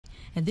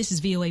And this is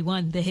VOA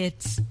 1, The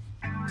Hits.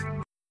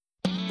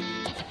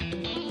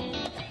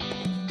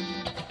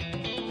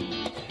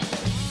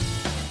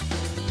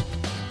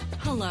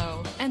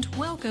 Hello, and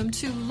welcome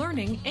to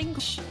Learning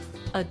English,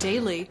 a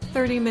daily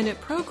 30-minute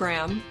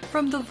program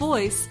from the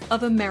Voice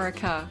of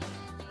America.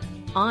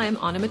 I'm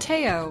Anna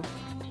Mateo.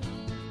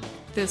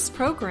 This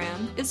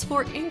program is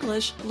for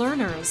English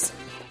learners,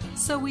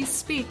 so we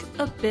speak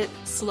a bit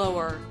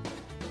slower.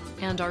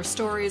 And our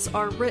stories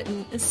are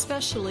written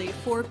especially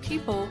for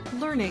people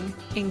learning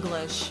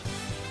English.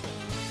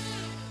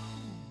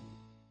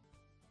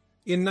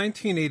 In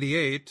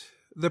 1988,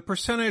 the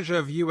percentage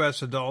of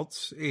U.S.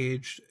 adults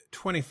aged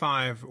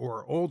 25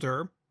 or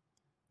older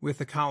with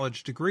a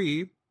college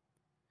degree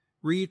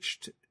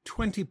reached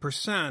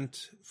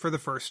 20% for the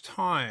first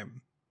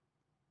time.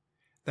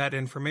 That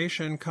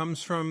information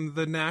comes from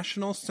the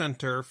National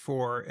Center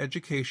for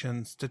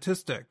Education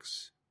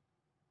Statistics.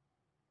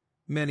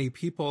 Many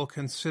people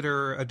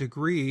consider a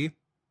degree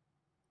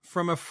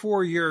from a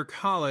 4-year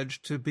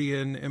college to be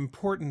an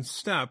important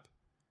step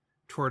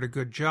toward a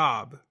good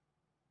job.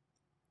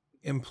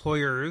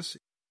 Employers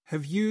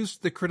have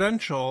used the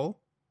credential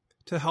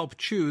to help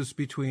choose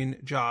between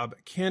job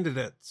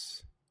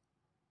candidates.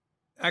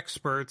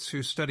 Experts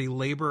who study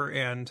labor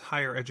and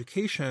higher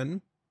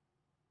education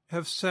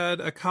have said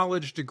a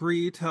college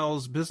degree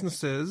tells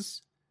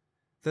businesses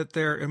that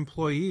their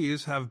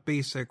employees have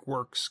basic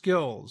work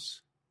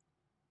skills.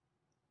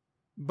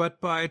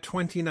 But by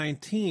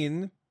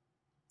 2019,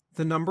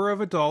 the number of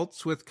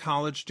adults with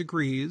college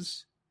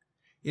degrees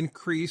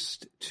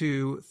increased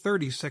to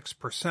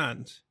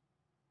 36%.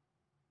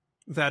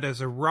 That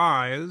is a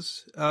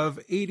rise of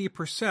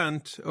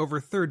 80% over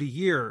 30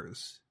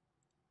 years.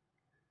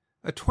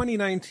 A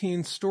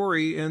 2019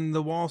 story in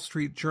the Wall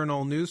Street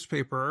Journal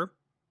newspaper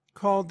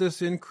called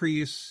this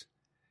increase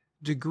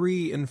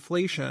degree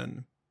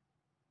inflation.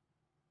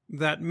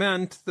 That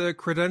meant the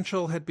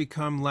credential had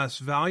become less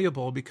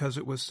valuable because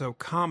it was so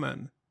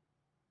common.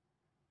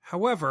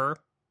 However,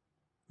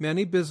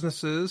 many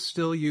businesses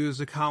still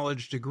use a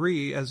college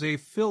degree as a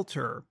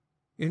filter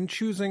in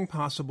choosing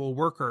possible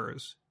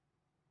workers.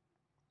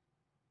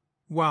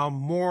 While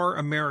more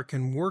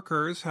American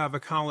workers have a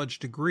college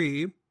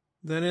degree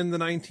than in the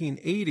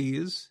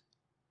 1980s,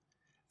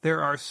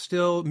 there are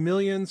still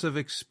millions of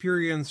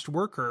experienced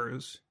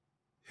workers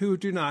who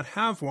do not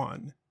have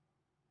one.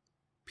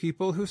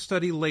 People who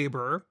study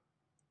labor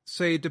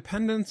say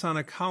dependence on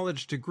a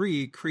college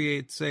degree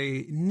creates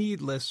a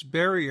needless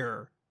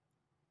barrier.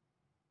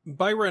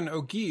 Byron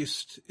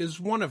Auguste is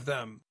one of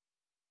them.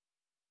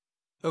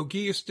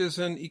 Auguste is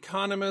an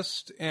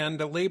economist and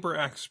a labor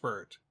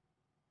expert.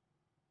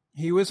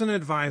 He was an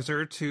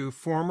advisor to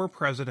former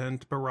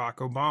President Barack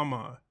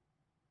Obama.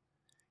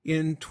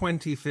 In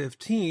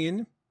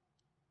 2015,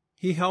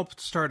 he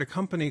helped start a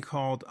company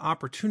called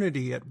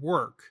Opportunity at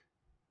Work.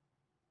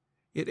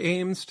 It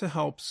aims to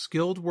help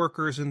skilled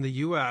workers in the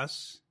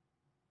U.S.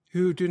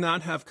 who do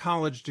not have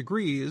college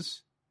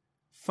degrees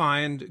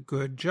find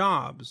good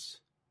jobs.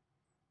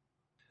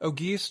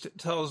 Auguste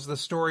tells the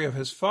story of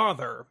his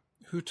father,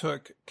 who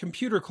took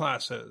computer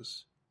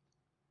classes.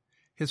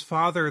 His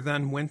father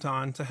then went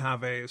on to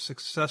have a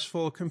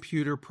successful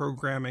computer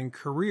programming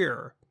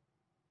career,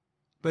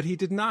 but he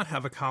did not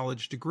have a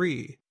college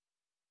degree.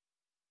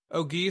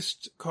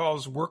 Auguste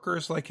calls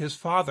workers like his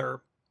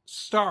father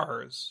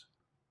STARS.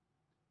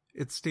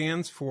 It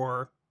stands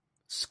for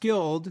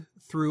Skilled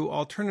Through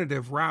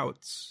Alternative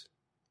Routes.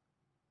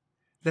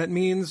 That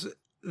means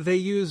they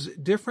use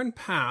different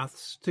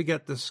paths to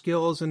get the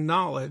skills and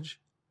knowledge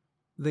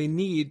they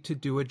need to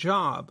do a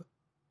job.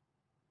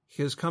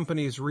 His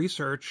company's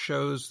research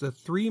shows the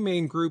 3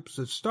 main groups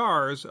of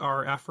STARS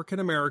are African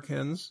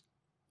Americans,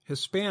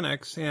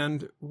 Hispanics,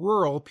 and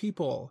rural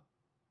people.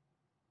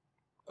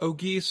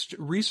 Auguste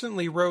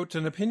recently wrote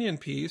an opinion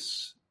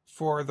piece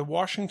for the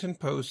Washington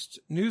Post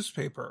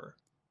newspaper.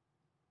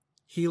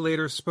 He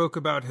later spoke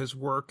about his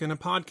work in a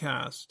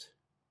podcast.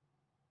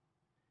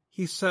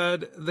 He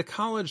said the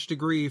college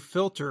degree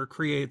filter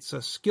creates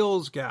a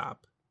skills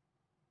gap.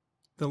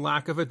 The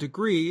lack of a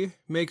degree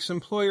makes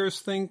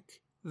employers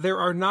think there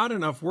are not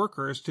enough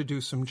workers to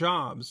do some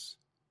jobs.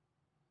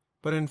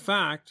 But in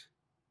fact,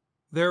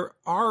 there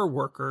are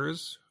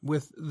workers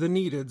with the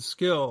needed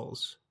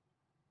skills.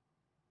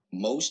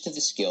 Most of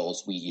the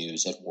skills we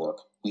use at work,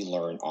 we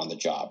learn on the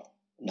job,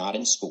 not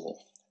in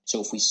school. So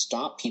if we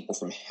stop people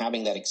from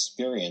having that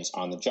experience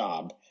on the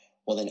job,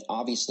 well, then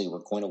obviously we're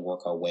going to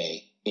work our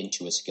way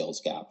into a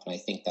skills gap. And I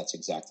think that's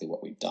exactly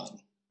what we've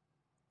done.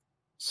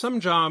 Some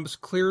jobs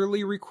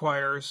clearly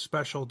require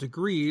special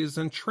degrees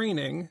and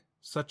training,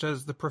 such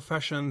as the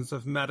professions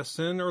of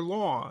medicine or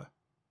law.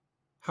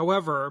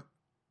 However,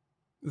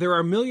 there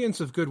are millions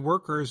of good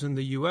workers in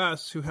the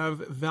U.S. who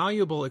have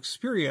valuable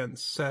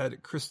experience,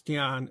 said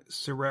Christian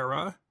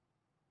Serrera.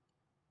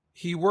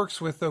 He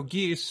works with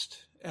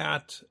Auguste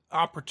at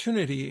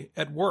Opportunity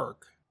at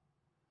Work.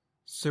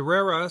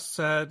 Serrera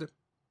said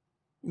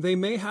they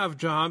may have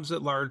jobs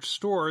at large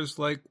stores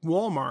like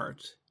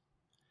Walmart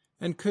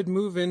and could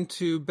move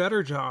into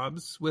better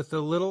jobs with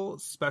a little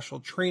special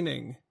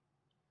training.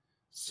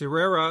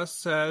 Sirera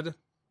said,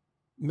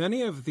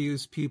 many of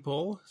these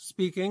people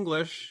speak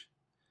English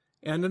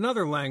and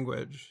another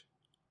language.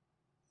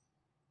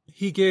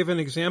 He gave an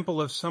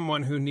example of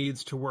someone who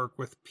needs to work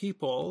with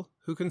people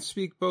who can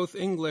speak both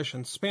English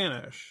and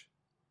Spanish.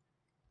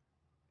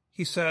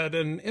 He said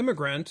an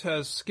immigrant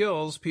has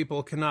skills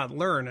people cannot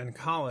learn in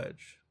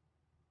college.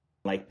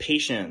 Like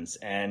patience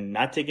and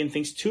not taking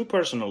things too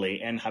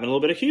personally and having a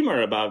little bit of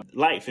humor about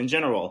life in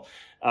general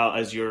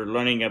as you're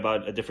learning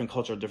about a different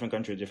culture, a different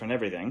country, different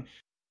everything.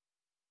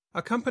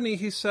 A company,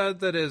 he said,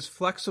 that is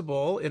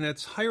flexible in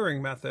its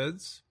hiring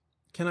methods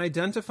can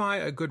identify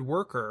a good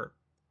worker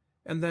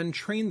and then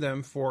train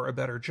them for a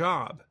better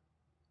job.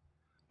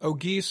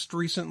 Auguste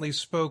recently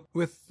spoke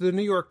with the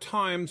New York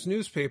Times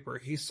newspaper.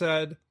 He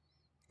said,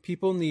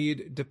 people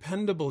need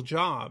dependable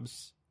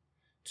jobs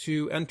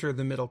to enter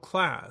the middle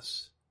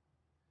class.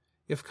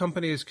 If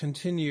companies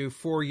continue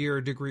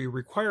 4-year degree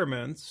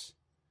requirements,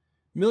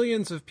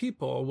 millions of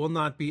people will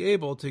not be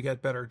able to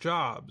get better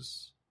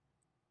jobs.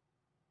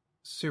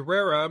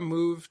 Sirera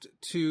moved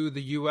to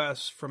the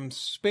U.S. from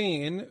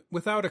Spain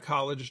without a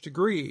college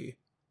degree.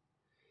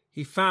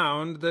 He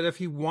found that if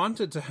he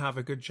wanted to have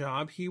a good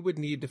job, he would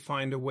need to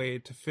find a way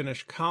to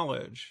finish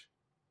college.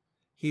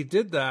 He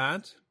did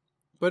that,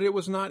 but it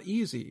was not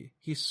easy.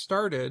 He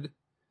started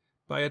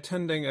by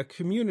attending a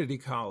community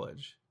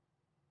college.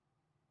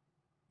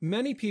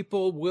 Many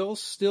people will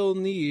still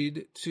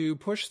need to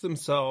push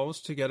themselves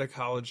to get a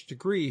college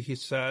degree, he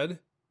said.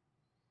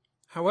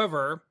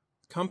 However,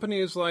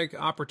 companies like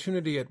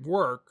Opportunity at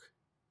Work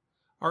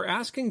are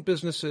asking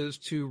businesses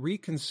to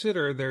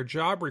reconsider their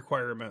job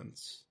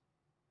requirements.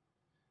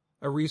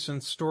 A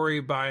recent story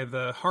by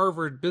the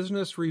Harvard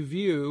Business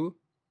Review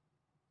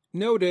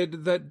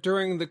noted that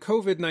during the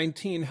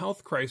COVID-19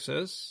 health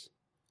crisis,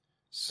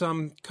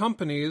 some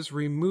companies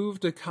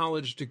removed a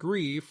college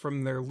degree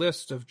from their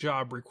list of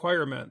job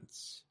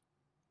requirements.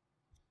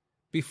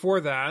 Before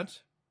that,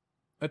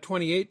 a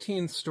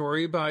 2018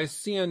 story by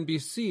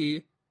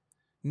CNBC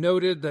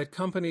noted that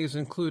companies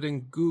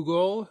including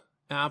Google,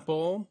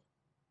 Apple,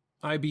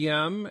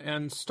 IBM,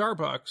 and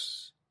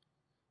Starbucks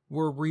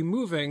were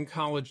removing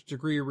college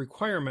degree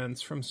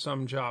requirements from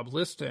some job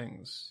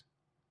listings.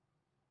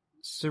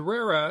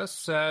 Sirera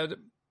said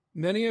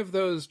many of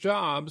those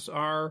jobs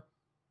are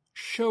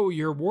show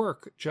your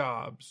work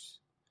jobs,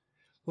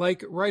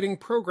 like writing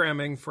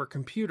programming for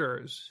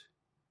computers.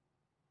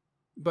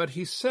 But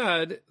he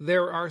said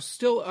there are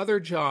still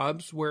other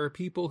jobs where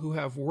people who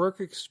have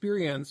work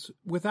experience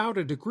without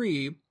a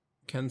degree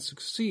can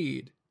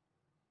succeed.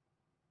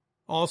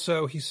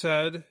 Also, he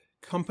said,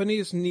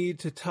 companies need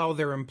to tell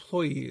their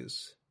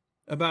employees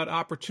about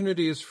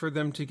opportunities for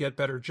them to get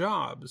better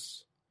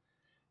jobs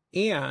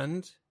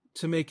and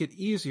to make it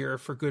easier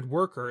for good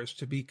workers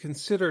to be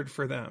considered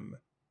for them.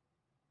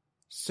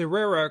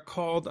 Sirera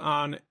called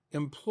on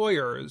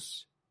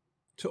employers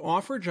to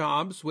offer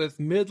jobs with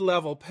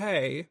mid-level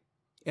pay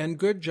and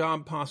good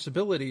job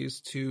possibilities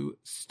to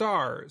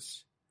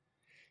stars.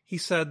 He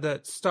said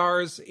that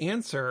stars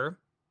answer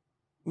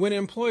when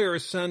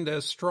employers send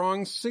a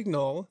strong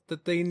signal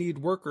that they need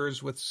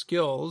workers with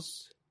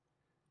skills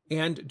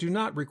and do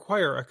not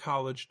require a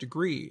college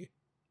degree.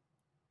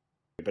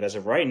 But as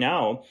of right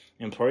now,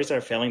 employers are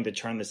failing to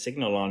turn the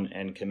signal on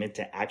and commit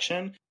to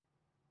action.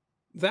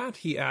 That,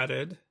 he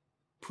added,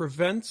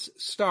 prevents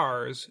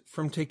stars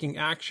from taking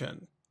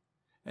action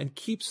and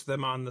keeps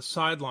them on the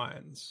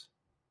sidelines.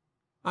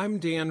 I'm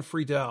Dan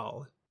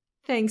Friedel.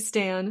 Thanks,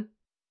 Dan.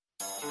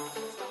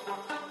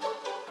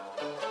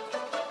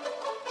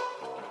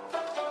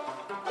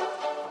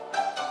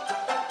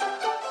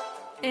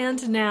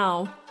 And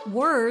now,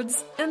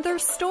 words and their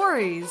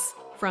stories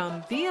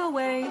from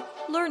VOA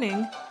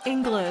Learning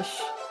English.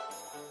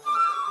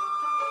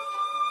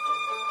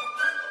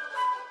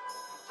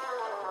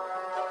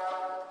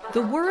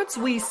 The words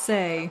we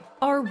say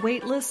are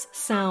weightless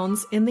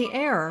sounds in the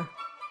air,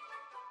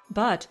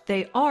 but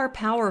they are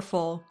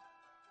powerful.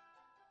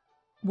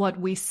 What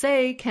we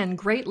say can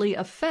greatly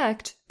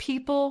affect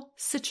people,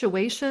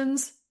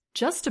 situations,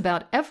 just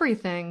about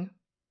everything.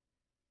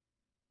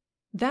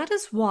 That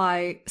is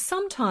why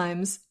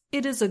sometimes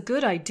it is a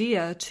good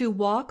idea to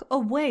walk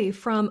away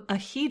from a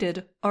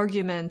heated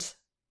argument.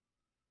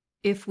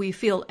 If we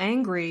feel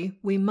angry,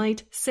 we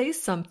might say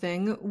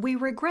something we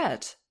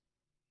regret.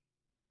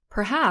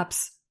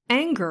 Perhaps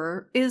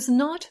anger is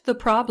not the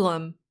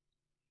problem.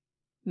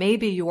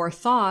 Maybe your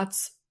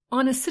thoughts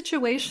on a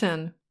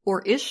situation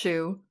or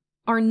issue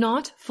are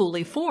not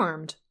fully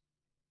formed,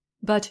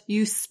 but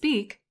you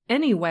speak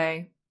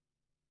anyway.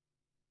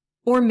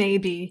 Or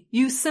maybe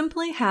you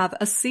simply have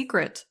a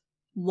secret,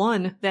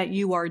 one that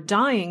you are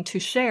dying to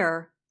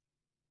share.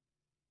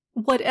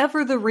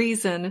 Whatever the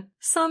reason,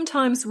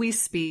 sometimes we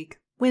speak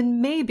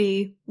when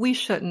maybe we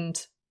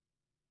shouldn't.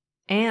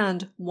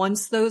 And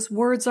once those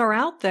words are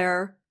out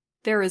there,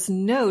 there is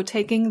no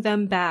taking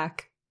them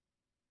back.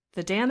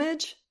 The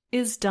damage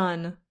is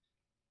done.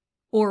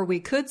 Or we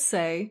could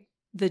say,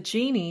 the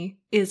genie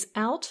is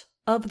out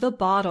of the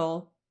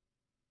bottle.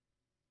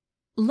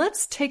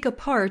 Let's take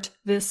apart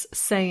this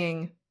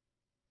saying.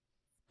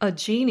 A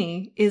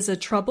genie is a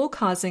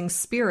trouble-causing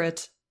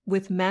spirit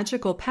with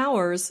magical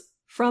powers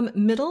from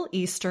Middle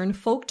Eastern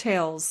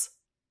folktales.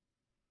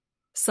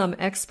 Some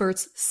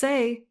experts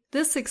say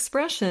this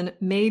expression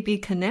may be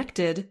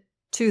connected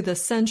to the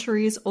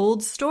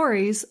centuries-old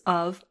stories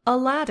of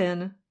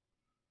Aladdin.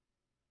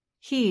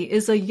 He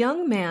is a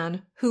young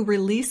man who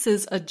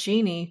releases a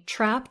genie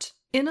trapped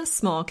in a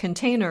small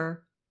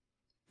container.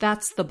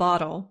 That's the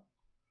bottle.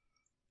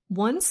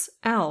 Once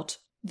out,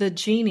 the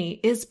genie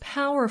is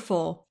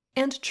powerful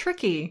and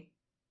tricky.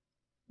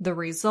 The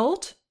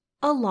result?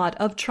 A lot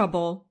of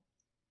trouble.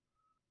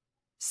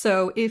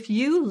 So if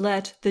you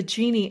let the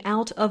genie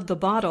out of the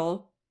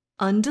bottle,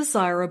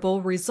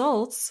 undesirable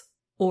results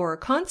or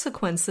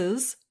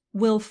consequences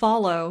will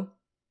follow.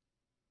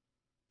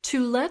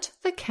 To let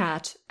the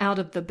cat out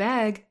of the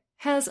bag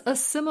has a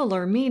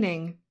similar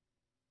meaning.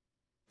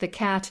 The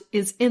cat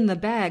is in the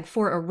bag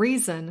for a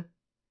reason.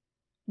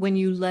 When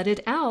you let it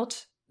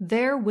out,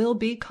 there will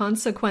be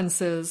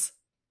consequences.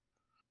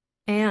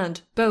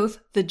 And both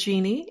the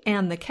genie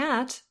and the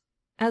cat,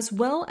 as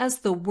well as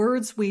the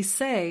words we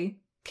say,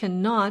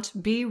 cannot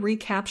be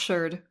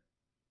recaptured.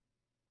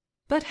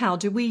 But how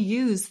do we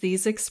use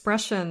these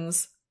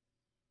expressions?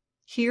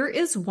 Here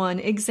is one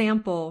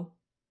example.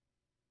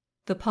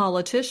 The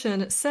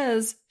politician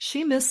says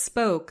she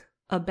misspoke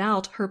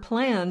about her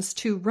plans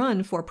to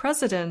run for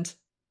president.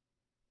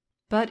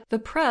 But the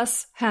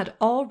press had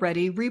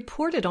already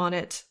reported on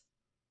it.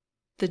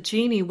 The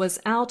genie was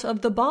out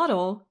of the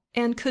bottle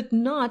and could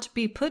not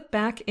be put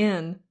back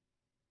in.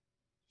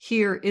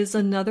 Here is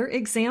another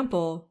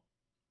example.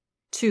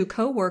 Two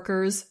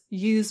co-workers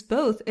use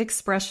both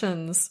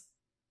expressions.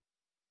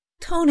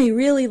 Tony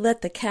really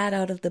let the cat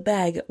out of the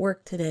bag at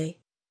work today.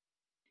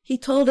 He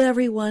told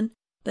everyone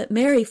that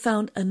Mary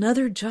found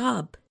another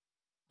job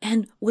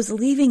and was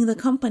leaving the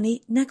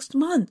company next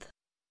month.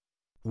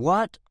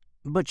 What?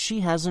 But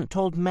she hasn't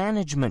told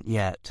management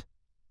yet.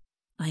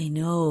 I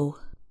know.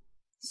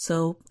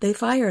 So they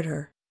fired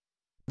her.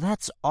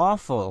 That's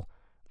awful.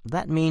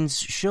 That means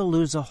she'll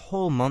lose a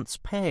whole month's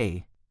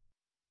pay.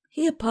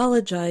 He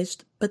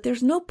apologized, but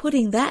there's no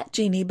putting that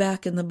genie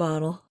back in the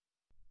bottle.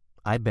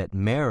 I bet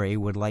Mary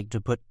would like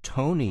to put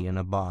Tony in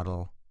a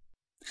bottle.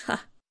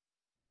 Ha!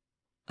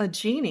 A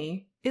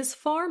genie is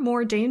far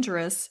more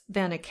dangerous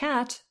than a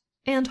cat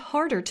and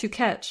harder to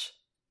catch.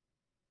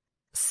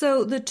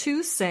 So the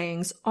two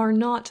sayings are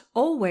not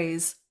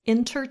always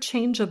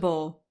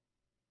interchangeable.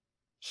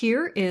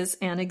 Here is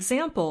an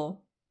example.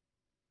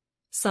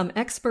 Some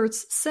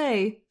experts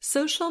say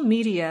social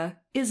media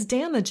is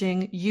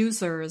damaging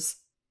users,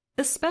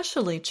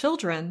 especially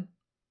children.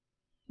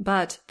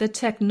 But the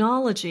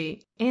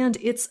technology and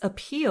its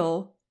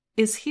appeal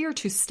is here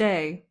to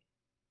stay.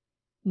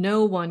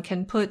 No one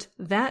can put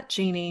that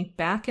genie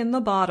back in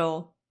the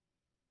bottle.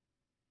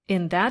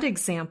 In that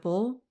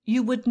example,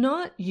 you would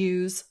not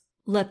use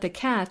 "let the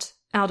cat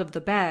out of the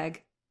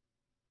bag."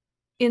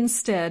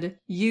 Instead,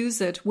 use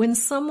it when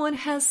someone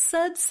has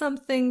said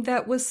something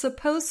that was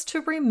supposed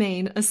to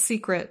remain a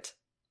secret.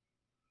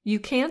 You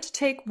can't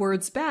take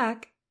words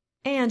back,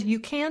 and you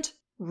can't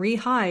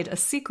re-hide a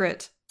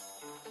secret.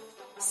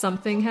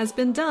 Something has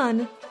been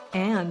done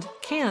and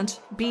can't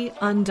be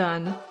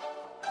undone.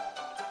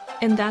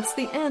 And that's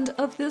the end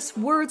of this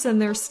Words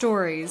and Their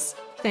Stories.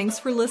 Thanks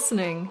for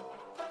listening.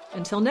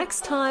 Until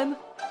next time,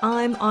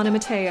 I'm Anna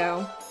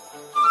Mateo.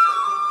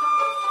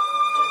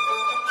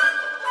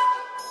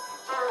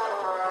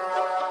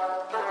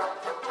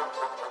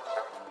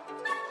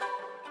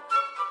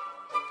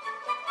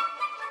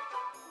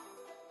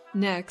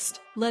 Next,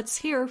 let's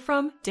hear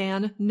from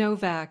Dan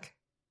Novak.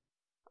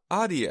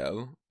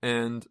 Adiel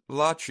and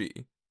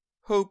Lachi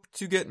hope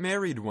to get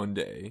married one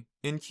day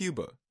in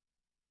Cuba.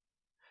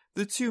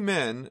 The two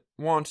men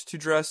want to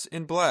dress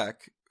in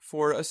black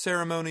for a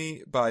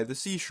ceremony by the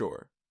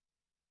seashore.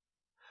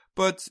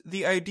 But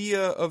the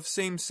idea of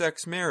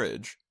same-sex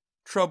marriage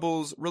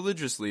troubles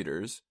religious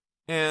leaders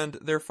and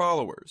their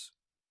followers.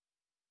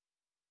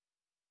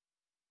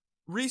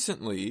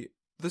 Recently,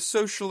 the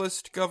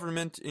socialist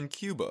government in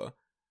Cuba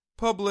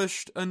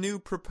published a new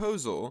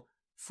proposal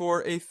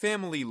for a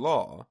family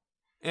law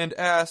and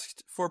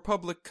asked for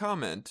public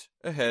comment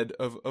ahead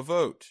of a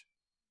vote.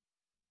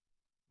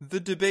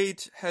 The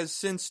debate has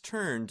since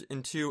turned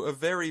into a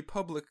very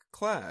public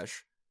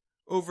clash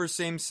over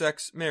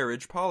same-sex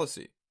marriage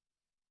policy.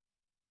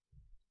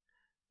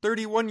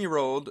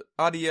 31-year-old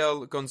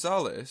Adiel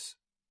Gonzalez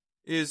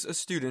is a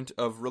student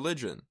of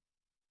religion.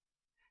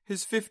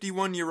 His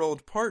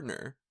 51-year-old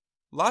partner,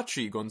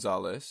 Lachi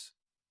Gonzalez,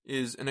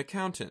 is an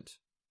accountant.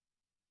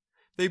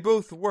 They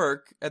both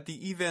work at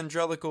the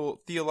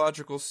Evangelical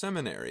Theological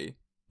Seminary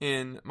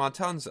in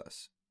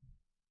Matanzas.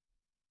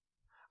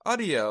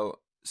 Adiel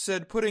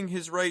said putting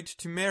his right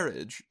to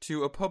marriage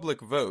to a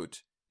public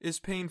vote is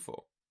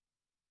painful.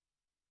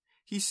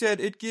 He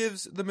said it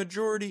gives the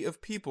majority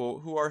of people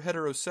who are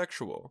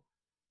heterosexual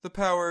the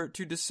power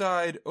to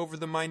decide over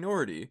the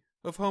minority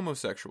of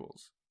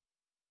homosexuals.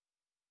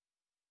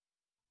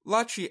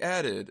 Lachi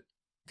added,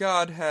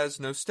 God has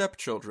no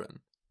stepchildren,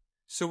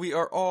 so we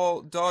are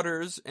all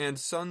daughters and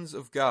sons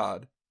of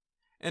God,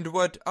 and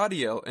what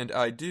Ariel and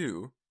I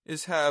do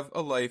is have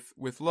a life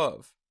with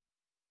love.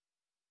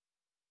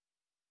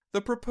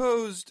 The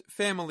proposed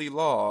family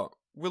law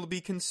will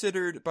be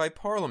considered by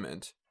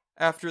Parliament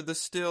after the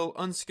still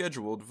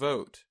unscheduled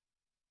vote.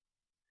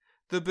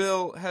 The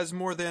bill has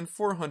more than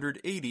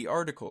 480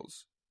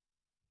 articles.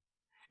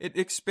 It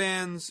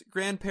expands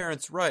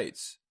grandparents'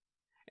 rights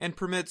and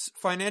permits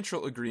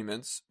financial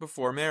agreements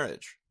before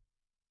marriage.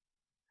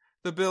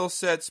 The bill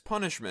sets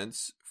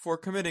punishments for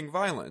committing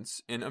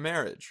violence in a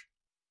marriage.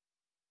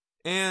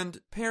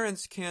 And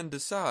parents can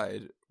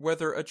decide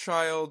whether a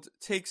child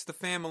takes the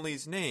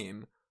family's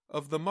name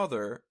of the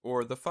mother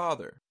or the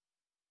father.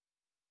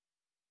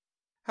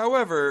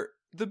 However,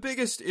 the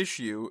biggest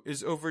issue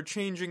is over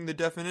changing the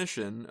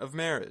definition of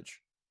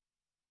marriage.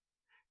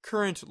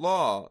 Current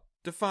law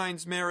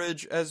defines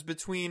marriage as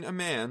between a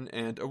man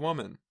and a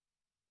woman.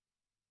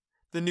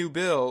 The new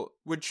bill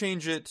would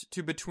change it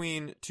to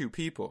between two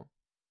people.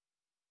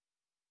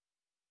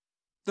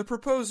 The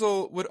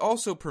proposal would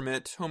also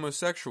permit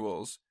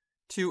homosexuals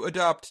to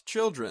adopt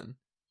children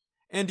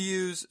and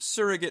use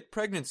surrogate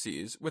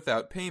pregnancies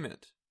without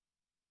payment.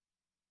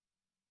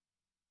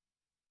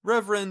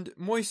 Reverend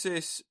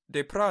Moises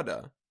de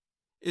Prada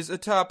is a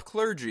top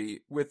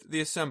clergy with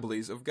the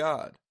Assemblies of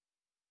God.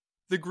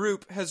 The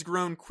group has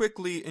grown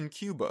quickly in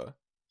Cuba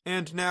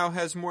and now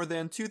has more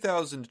than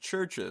 2,000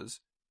 churches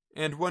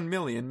and 1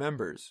 million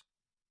members.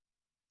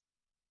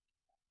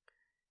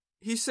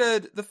 He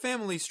said the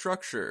family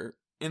structure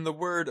in the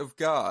Word of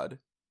God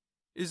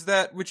is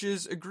that which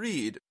is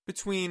agreed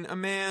between a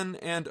man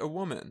and a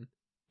woman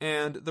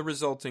and the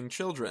resulting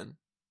children.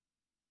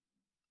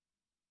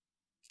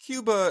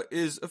 Cuba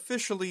is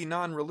officially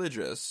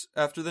non-religious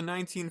after the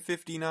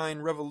 1959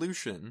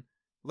 revolution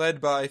led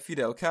by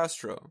Fidel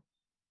Castro.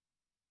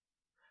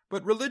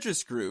 But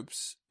religious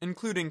groups,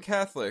 including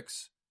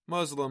Catholics,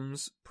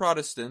 Muslims,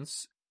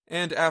 Protestants,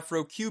 and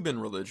Afro-Cuban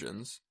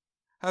religions,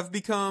 have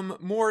become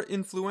more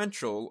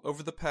influential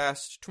over the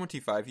past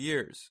 25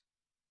 years.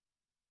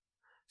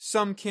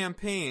 Some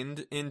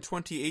campaigned in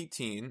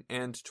 2018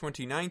 and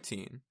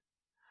 2019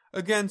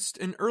 against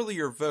an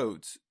earlier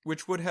vote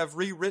which would have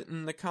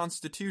rewritten the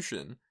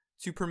Constitution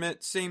to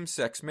permit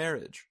same-sex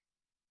marriage.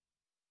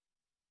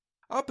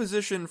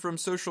 Opposition from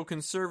social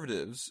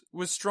conservatives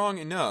was strong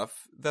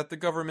enough that the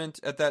government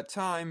at that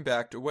time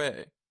backed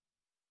away.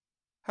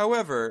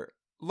 However,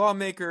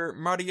 lawmaker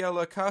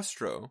Mariela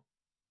Castro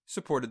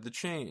supported the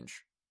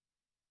change.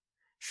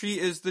 She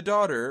is the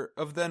daughter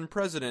of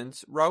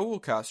then-President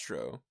Raúl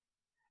Castro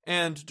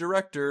and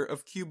director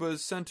of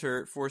Cuba's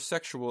Center for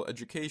Sexual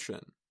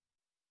Education.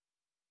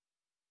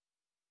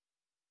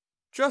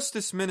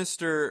 Justice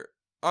Minister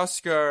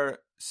Oscar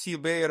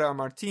Silveira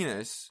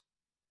Martinez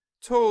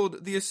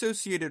told the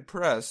Associated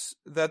Press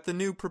that the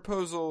new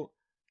proposal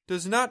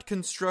does not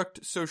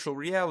construct social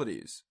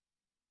realities.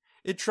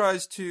 It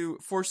tries to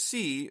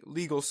foresee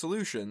legal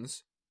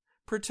solutions,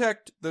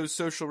 protect those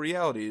social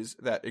realities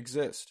that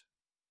exist.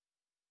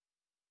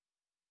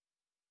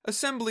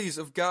 Assemblies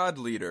of God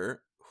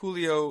leader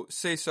Julio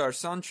Cesar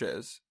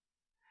Sanchez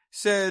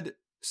said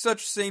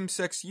such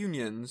same-sex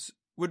unions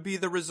would be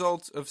the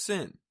result of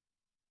sin.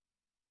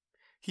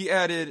 He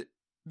added,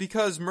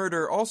 because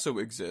murder also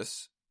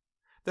exists,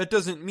 that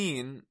doesn't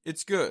mean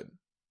it's good.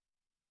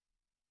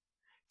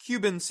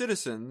 Cuban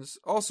citizens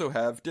also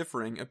have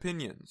differing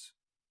opinions.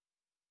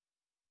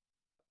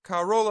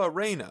 Carola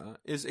Reyna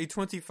is a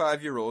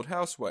 25-year-old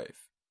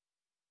housewife.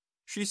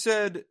 She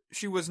said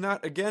she was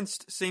not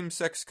against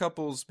same-sex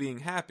couples being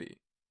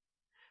happy,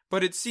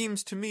 but it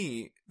seems to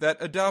me that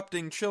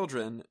adopting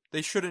children,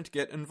 they shouldn't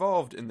get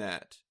involved in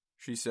that,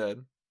 she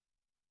said.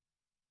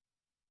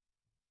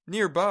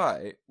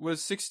 Nearby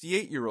was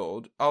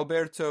 68-year-old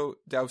Alberto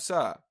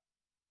Dausa.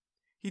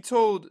 He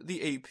told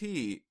the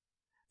AP,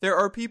 "There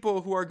are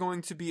people who are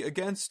going to be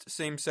against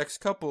same-sex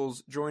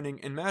couples joining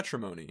in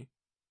matrimony,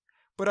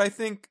 but I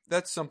think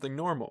that's something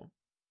normal."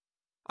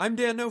 I'm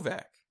Dan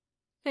Novak.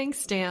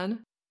 Thanks,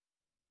 Dan.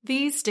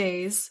 These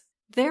days,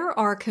 there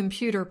are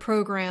computer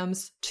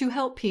programs to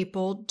help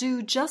people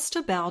do just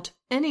about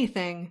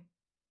anything,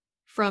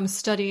 from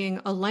studying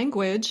a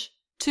language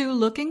to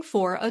looking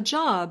for a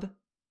job.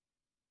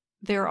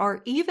 There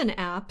are even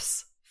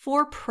apps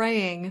for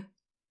praying.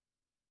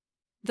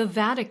 The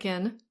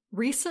Vatican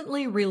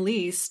recently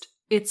released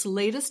its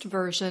latest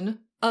version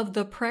of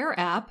the prayer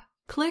app,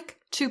 Click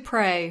to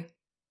Pray.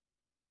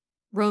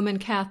 Roman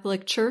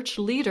Catholic Church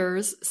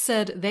leaders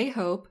said they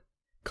hope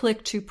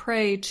Click to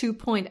Pray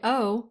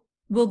 2.0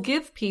 will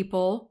give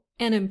people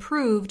an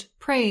improved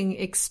praying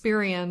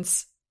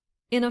experience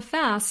in a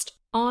fast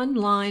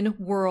online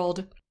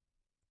world.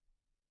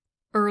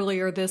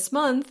 Earlier this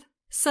month,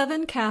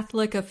 7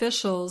 Catholic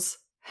officials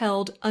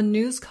held a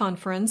news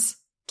conference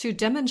to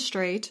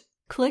demonstrate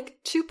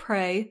Click to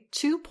Pray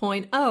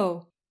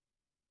 2.0.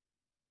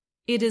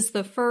 It is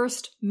the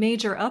first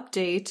major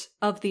update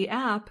of the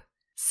app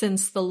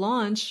since the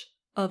launch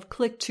of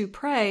Click to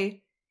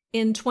Pray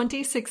in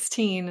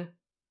 2016.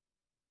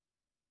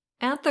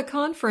 At the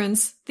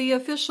conference, the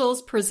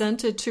officials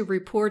presented to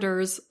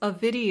reporters a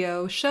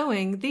video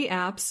showing the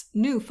app's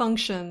new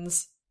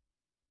functions.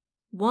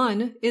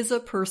 One is a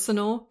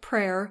personal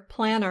prayer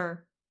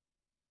planner.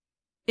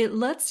 It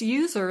lets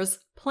users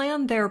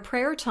plan their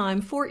prayer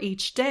time for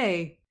each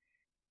day.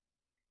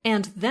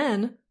 And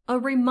then a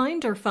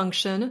reminder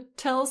function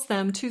tells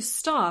them to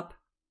stop,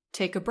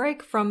 take a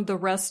break from the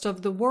rest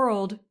of the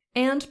world,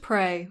 and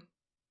pray.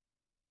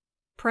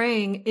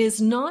 Praying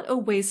is not a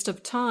waste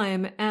of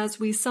time as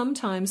we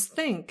sometimes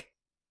think,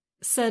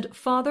 said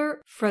Father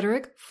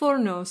Frederick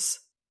Fornos.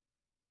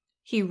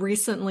 He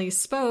recently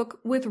spoke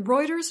with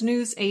Reuters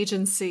news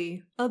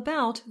agency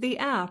about the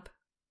app.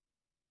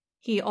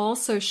 He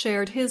also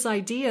shared his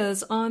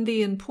ideas on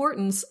the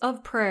importance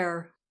of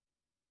prayer.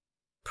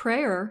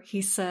 Prayer,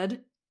 he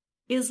said,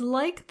 is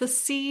like the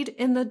seed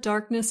in the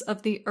darkness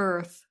of the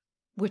earth,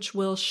 which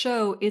will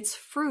show its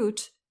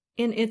fruit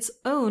in its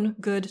own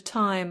good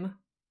time.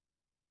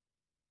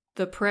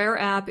 The prayer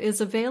app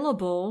is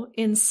available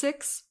in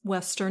 6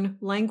 Western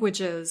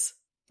languages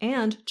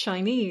and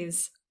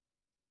Chinese.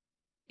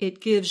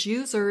 It gives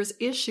users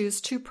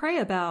issues to pray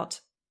about.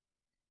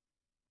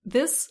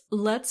 This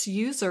lets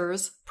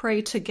users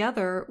pray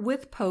together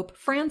with Pope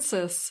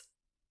Francis,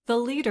 the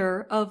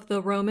leader of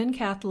the Roman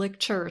Catholic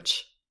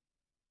Church.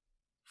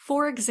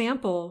 For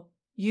example,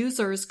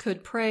 users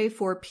could pray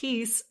for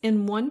peace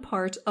in one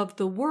part of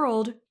the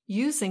world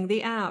using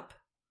the app.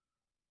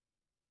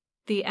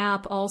 The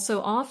app also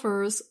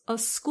offers a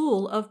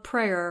school of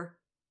prayer.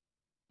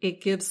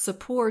 It gives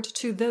support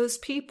to those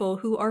people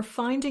who are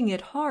finding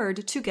it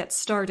hard to get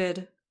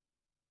started.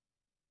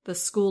 The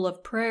school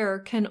of prayer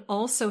can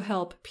also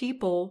help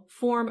people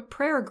form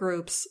prayer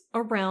groups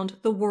around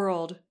the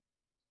world.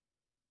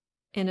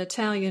 An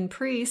Italian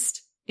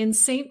priest in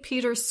St.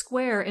 Peter's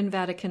Square in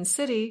Vatican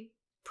City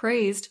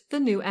praised the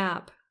new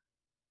app.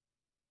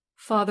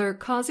 Father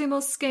Cosimo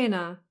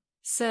Scena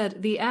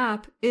said the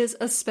app is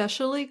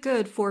especially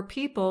good for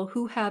people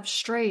who have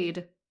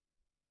strayed.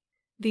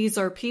 These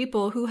are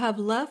people who have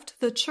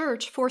left the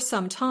church for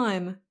some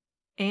time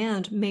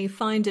and may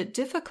find it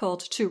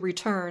difficult to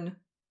return.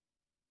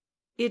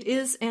 It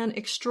is an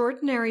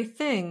extraordinary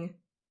thing,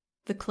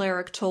 the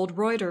cleric told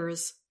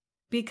Reuters,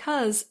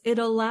 because it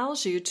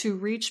allows you to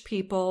reach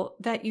people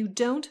that you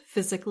don't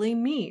physically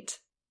meet.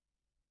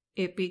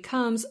 It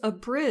becomes a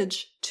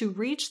bridge to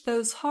reach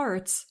those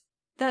hearts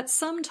that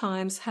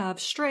sometimes have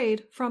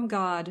strayed from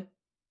God.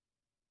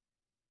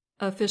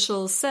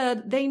 Officials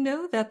said they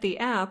know that the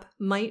app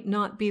might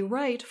not be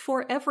right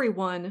for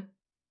everyone.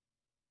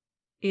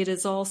 It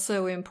is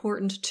also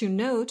important to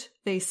note,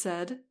 they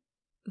said,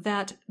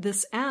 that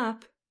this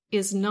app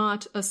is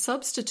not a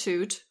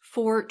substitute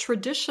for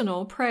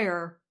traditional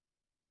prayer.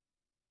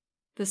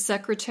 The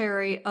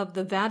Secretary of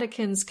the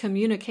Vatican's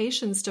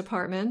Communications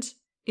Department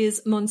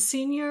is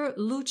Monsignor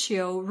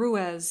Lucio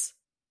Ruiz.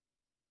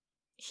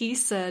 He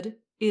said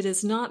it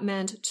is not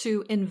meant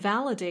to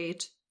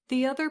invalidate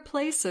the other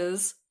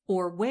places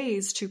or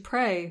ways to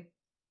pray.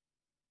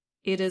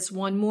 It is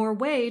one more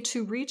way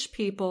to reach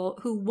people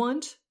who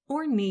want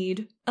or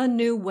need a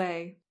new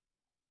way.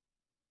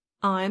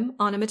 I'm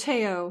Anna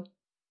Mateo.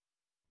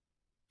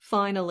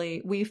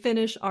 Finally, we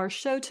finish our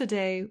show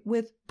today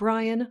with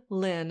Brian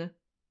Lynn.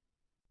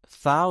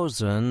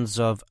 Thousands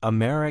of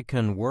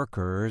American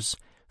workers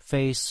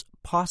face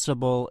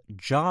possible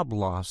job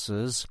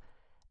losses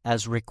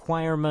as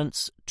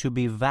requirements to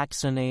be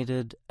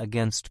vaccinated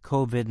against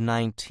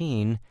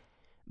COVID-19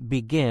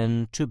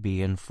 begin to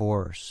be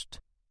enforced.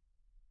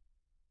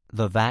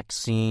 The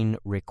vaccine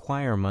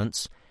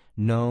requirements,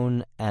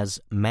 known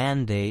as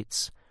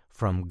mandates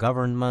from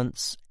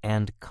governments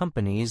and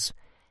companies,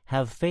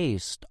 have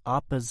faced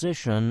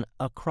opposition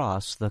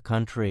across the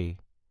country.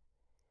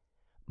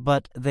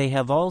 But they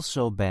have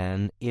also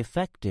been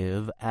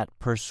effective at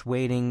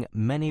persuading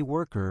many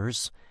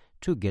workers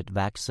to get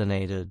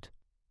vaccinated.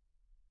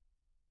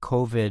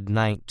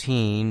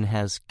 COVID-19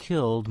 has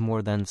killed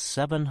more than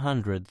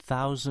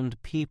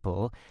 700,000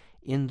 people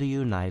in the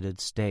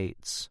United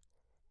States.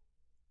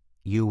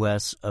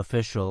 U.S.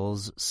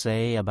 officials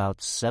say about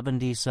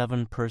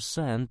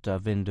 77%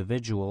 of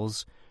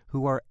individuals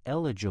who are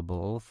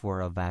eligible for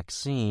a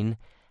vaccine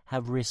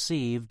have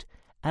received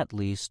at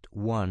least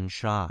one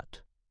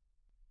shot.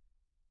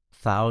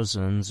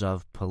 Thousands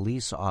of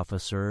police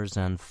officers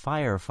and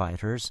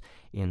firefighters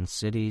in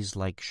cities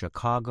like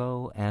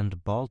Chicago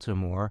and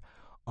Baltimore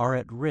are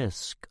at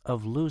risk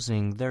of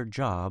losing their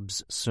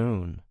jobs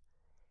soon.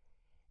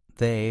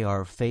 They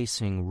are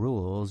facing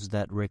rules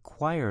that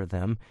require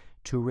them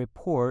to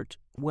report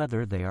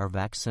whether they are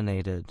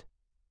vaccinated.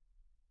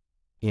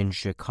 In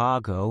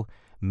Chicago,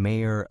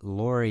 Mayor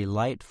Lori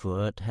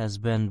Lightfoot has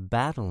been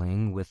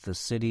battling with the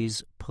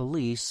city's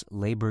police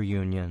labor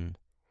union.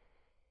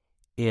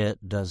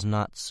 It does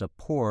not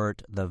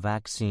support the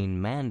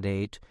vaccine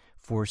mandate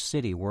for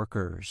city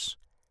workers.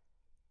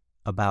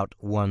 About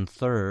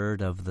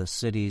 1/3 of the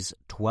city's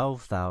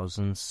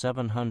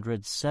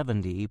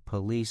 12,770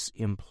 police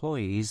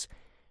employees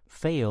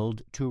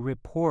failed to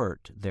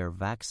report their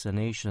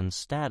vaccination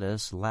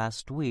status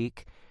last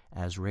week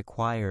as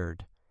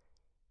required.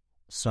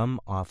 Some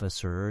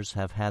officers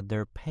have had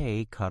their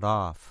pay cut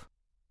off.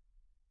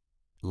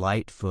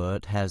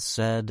 Lightfoot has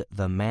said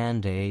the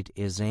mandate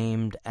is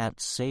aimed at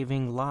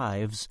saving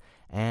lives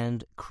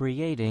and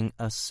creating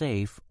a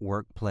safe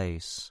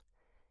workplace.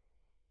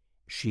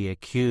 She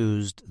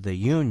accused the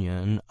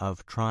union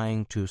of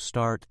trying to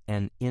start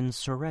an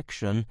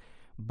insurrection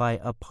by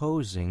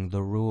opposing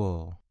the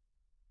rule.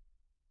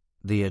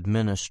 The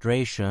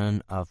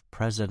administration of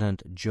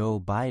President Joe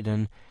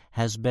Biden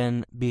has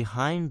been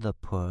behind the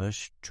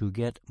push to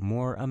get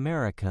more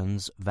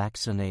Americans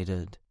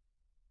vaccinated.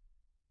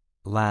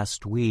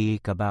 Last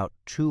week, about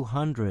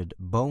 200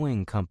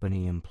 Boeing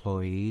Company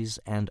employees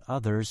and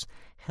others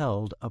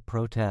held a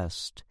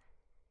protest.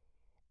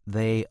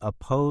 They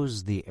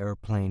oppose the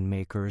airplane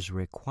maker's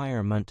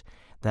requirement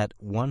that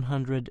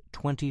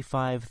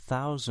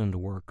 125,000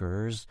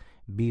 workers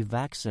be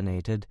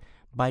vaccinated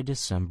by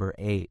December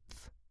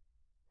 8th.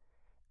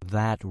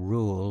 That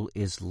rule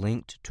is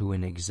linked to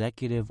an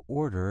executive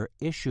order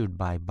issued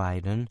by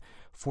Biden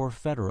for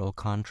federal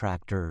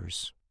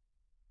contractors.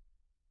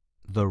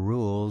 The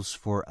rules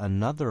for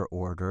another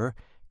order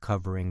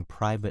covering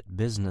private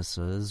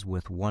businesses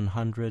with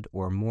 100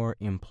 or more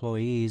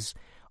employees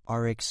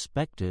are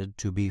expected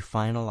to be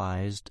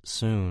finalized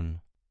soon.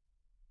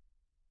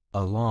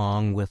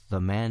 Along with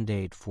the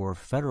mandate for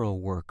federal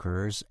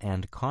workers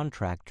and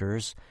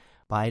contractors,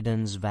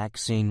 Biden's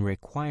vaccine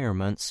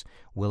requirements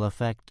will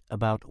affect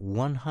about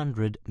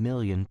 100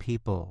 million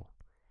people.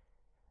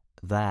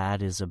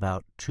 That is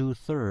about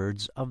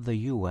 2/3 of the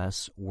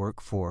U.S.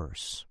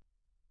 workforce.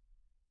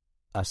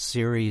 A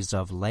series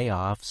of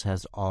layoffs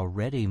has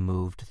already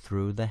moved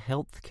through the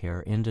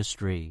healthcare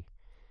industry.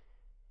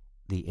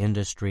 The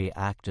industry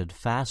acted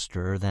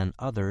faster than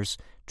others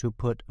to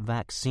put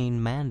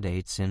vaccine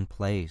mandates in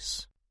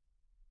place.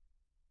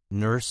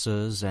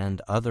 Nurses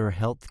and other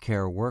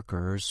healthcare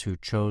workers who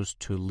chose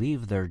to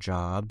leave their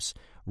jobs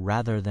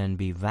rather than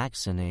be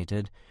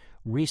vaccinated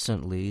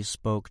recently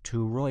spoke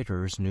to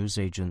Reuters news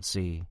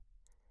agency.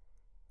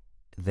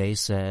 They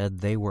said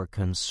they were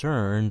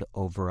concerned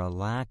over a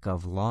lack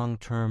of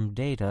long-term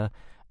data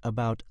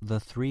about the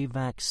 3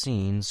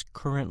 vaccines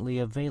currently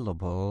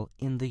available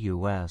in the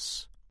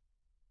U.S.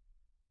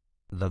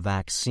 The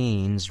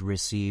vaccines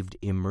received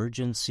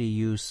emergency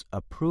use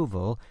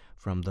approval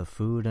from the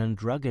Food and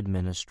Drug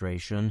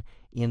Administration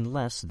in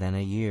less than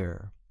a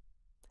year.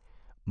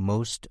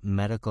 Most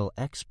medical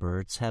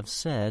experts have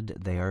said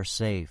they are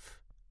safe.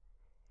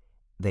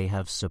 They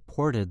have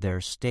supported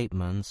their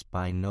statements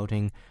by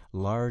noting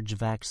large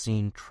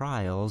vaccine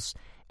trials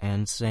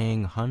and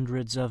saying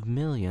hundreds of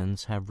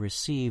millions have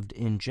received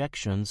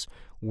injections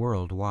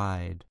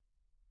worldwide.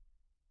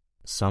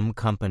 Some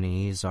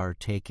companies are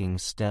taking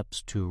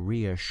steps to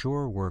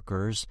reassure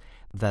workers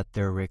that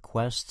their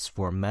requests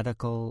for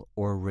medical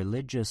or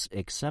religious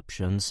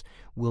exceptions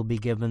will be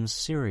given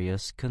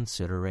serious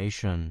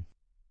consideration.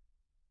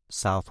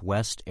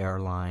 Southwest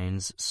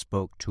Airlines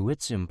spoke to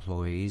its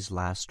employees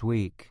last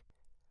week.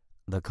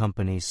 The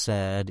company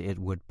said it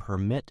would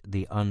permit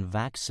the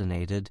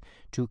unvaccinated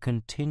to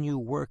continue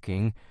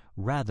working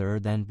rather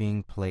than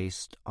being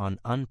placed on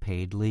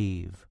unpaid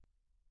leave.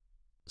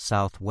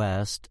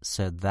 Southwest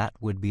said that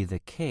would be the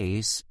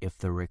case if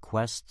the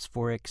requests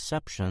for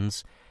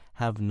exceptions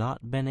have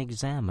not been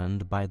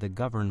examined by the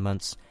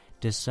government's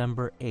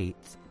December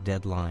 8th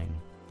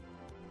deadline.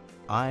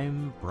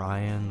 I'm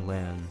Brian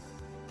Lynn.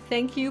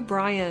 Thank you,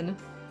 Brian.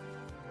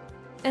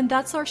 And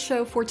that's our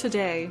show for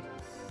today.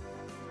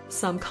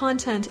 Some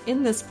content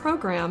in this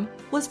program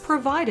was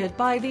provided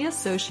by the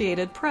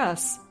Associated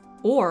Press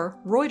or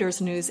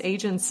Reuters News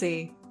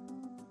Agency.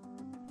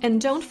 And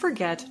don't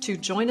forget to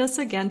join us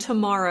again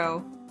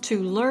tomorrow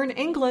to learn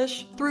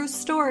English through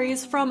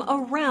stories from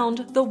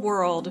around the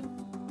world.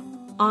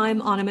 I'm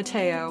Anna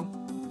Mateo.